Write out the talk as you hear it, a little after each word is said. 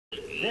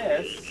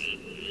this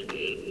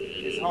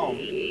is home.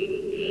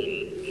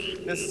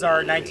 This is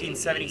our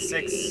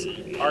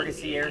 1976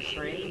 Argosy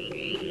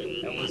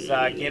Airstream that was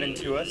given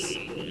to us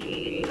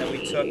that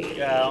we took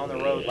on the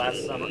road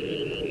last summer.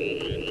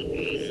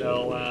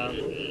 So,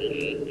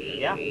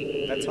 yeah,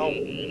 that's home.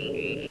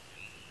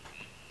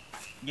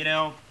 You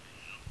know,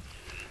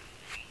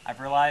 I've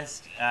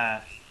realized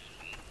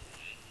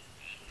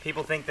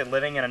people think that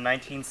living in a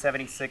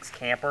 1976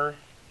 camper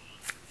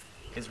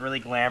is really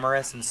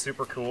glamorous and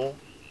super cool.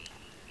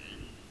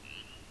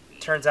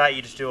 Turns out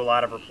you just do a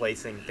lot of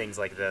replacing things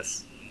like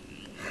this.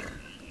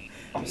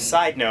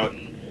 Side note,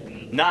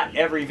 not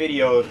every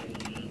video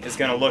is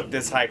going to look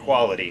this high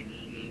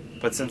quality,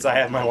 but since I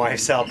have my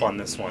wife's help on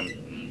this one,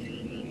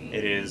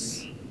 it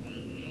is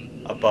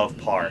above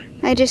par.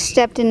 I just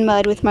stepped in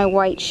mud with my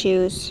white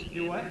shoes.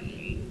 You what?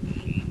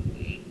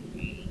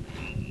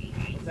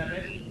 What's that,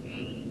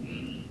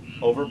 babe?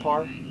 Over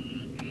par? I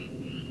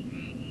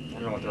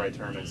don't know what the right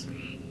term is.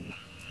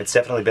 It's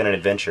definitely been an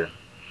adventure.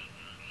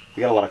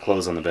 We got a lot of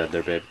clothes on the bed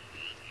there, babe.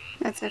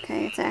 That's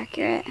okay, it's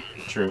accurate.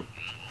 True.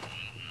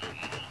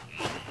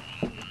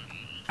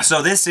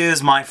 So this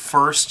is my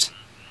first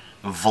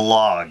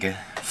vlog,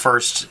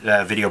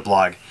 video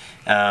blog,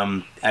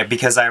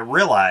 because I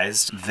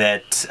realized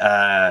that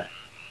I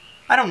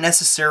don't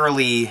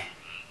necessarily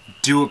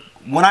do,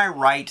 when I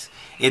write,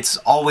 it's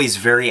always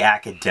very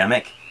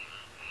academic.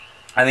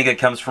 I think it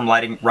comes from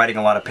writing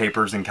a lot of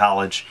papers in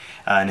college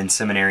and in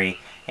seminary,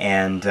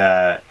 and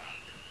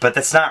but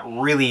that's not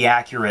really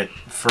accurate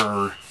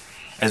for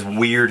as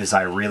weird as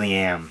I really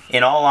am.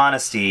 In all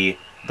honesty,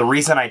 the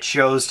reason I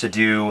chose to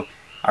do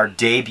our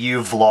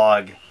debut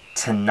vlog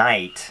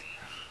tonight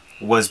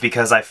was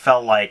because I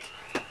felt like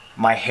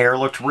my hair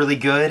looked really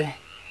good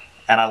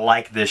and I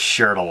like this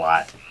shirt a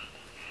lot.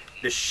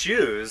 The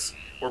shoes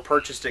were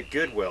purchased at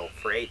Goodwill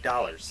for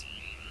 $8,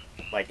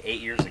 like 8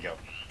 years ago.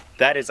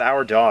 That is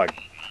our dog.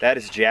 That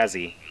is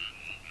Jazzy.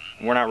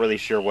 We're not really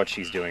sure what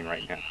she's doing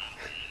right now.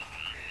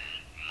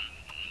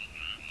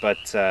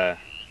 But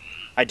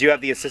I do have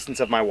the assistance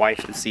of my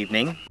wife this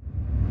evening.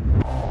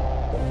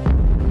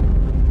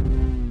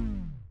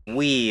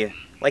 We,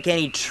 like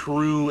any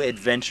true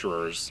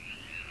adventurers,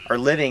 are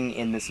living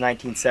in this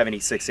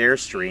 1976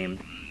 Airstream,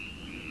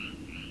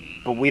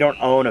 but we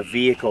don't own a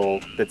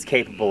vehicle that's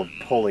capable of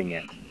pulling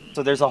it.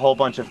 So there's a whole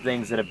bunch of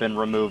things that have been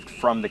removed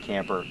from the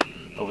camper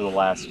over the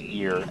last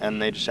year,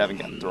 and they just haven't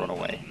gotten thrown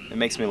away. It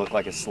makes me look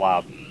like a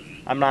slob.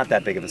 I'm not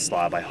that big of a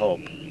slob, I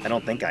hope. I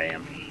don't think I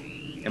am.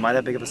 Am I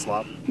that big of a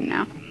slob?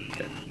 No.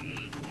 Okay.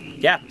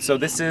 Yeah, so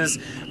this is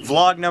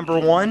vlog number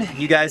 1.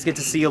 You guys get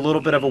to see a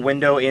little bit of a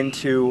window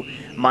into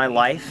my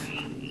life,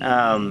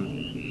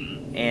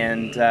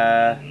 and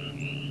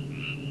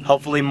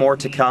hopefully more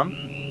to come.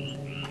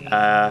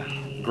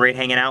 Great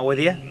hanging out with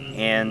you,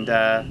 and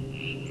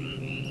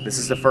this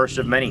is the first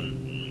of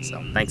many.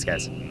 So, thanks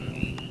guys.